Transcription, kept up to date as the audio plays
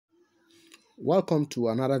Welcome to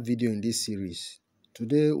another video in this series.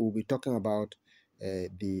 Today we'll be talking about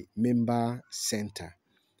the member center,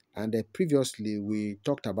 and previously we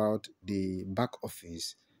talked about the back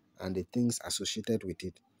office and the things associated with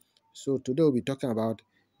it. So today we'll be talking about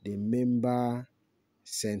the member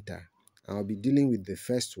center. I'll be dealing with the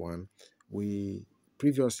first one. We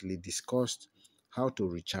previously discussed how to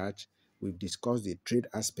recharge. We've discussed the trade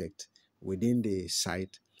aspect within the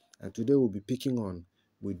site, and today we'll be picking on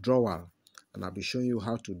withdrawal, and I'll be showing you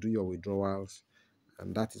how to do your withdrawals,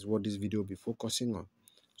 and that is what this video will be focusing on.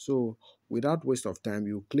 So without waste of time,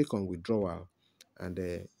 you click on withdrawal, and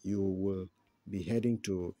you will be heading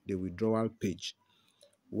to the withdrawal page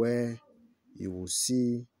where you will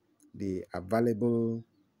see the available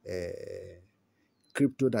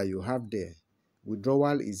crypto that you have there.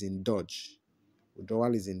 Withdrawal is in Doge.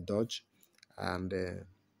 Withdrawal is in Doge, and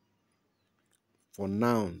for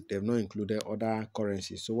now, they've not included other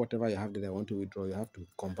currencies. So whatever you have that I want to withdraw, you have to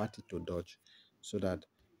convert it to Doge so that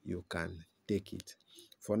you can take it.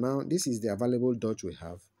 For now, this is the available Doge we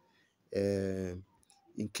have. In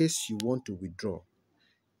case you want to withdraw,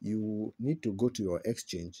 you need to go to your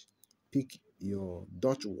exchange, pick your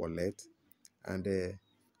Doge wallet, and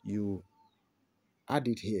you add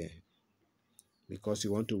it here because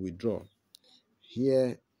you want to withdraw.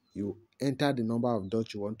 Here, you enter the number of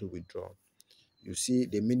Doge you want to withdraw. You see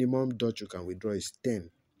the minimum Doge you can withdraw is 10,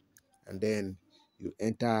 and then you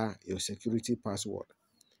enter your security password.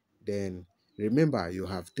 Then remember, you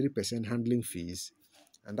have 3% handling fees,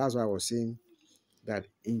 and that's why I was saying that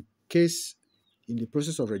in case in the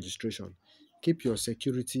process of registration, keep your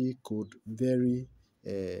security code very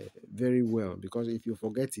well, because if you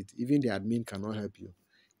forget it, even the admin cannot help you.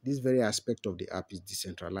 This very aspect of the app is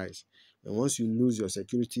decentralized, and once you lose your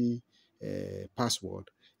security password,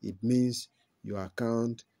 it means your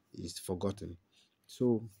account is forgotten.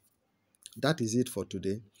 So that is it for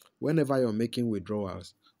today. Whenever you're making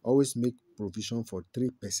withdrawals, always make provision for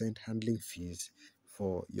 3% handling fees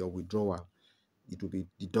for your withdrawal. It will be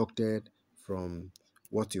deducted from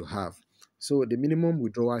what you have. So the minimum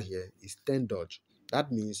withdrawal here is 10 Doge.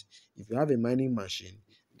 That means if you have a mining machine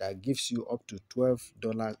that gives you up to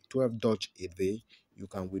 $12 Doge a day, you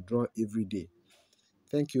can withdraw every day.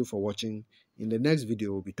 Thank you for watching. In the next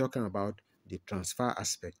video, we'll be talking about the transfer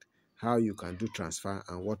aspect, how you can do transfer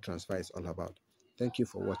and what transfer is all about. Thank you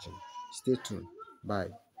for watching. Stay tuned. Bye.